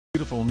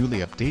beautiful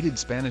newly updated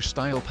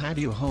Spanish-style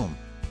patio home.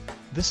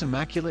 This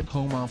immaculate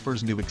home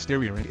offers new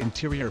exterior and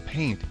interior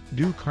paint,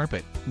 new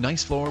carpet,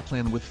 nice floor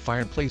plan with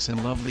fireplace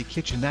and lovely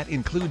kitchen that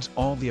includes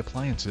all the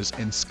appliances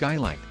and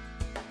skylight.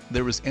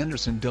 There is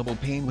Anderson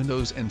double-pane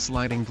windows and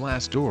sliding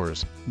glass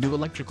doors, new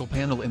electrical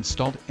panel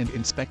installed and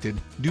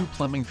inspected, new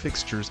plumbing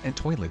fixtures and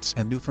toilets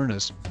and new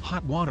furnace,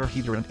 hot water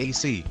heater and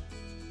AC.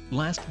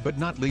 Last but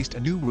not least, a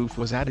new roof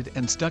was added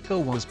and stucco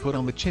was put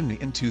on the chimney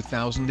in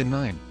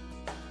 2009.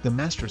 The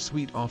master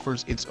suite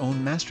offers its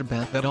own master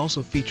bath that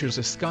also features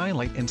a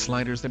skylight and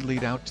sliders that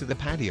lead out to the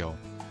patio.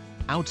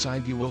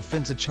 Outside you will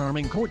find a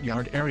charming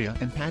courtyard area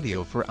and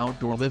patio for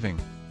outdoor living.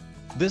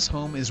 This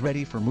home is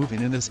ready for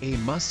move-in and is a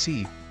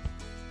must-see.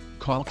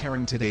 Call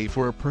Karen today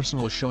for a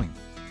personal showing.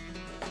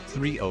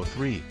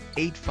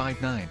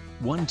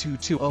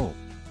 303-859-1220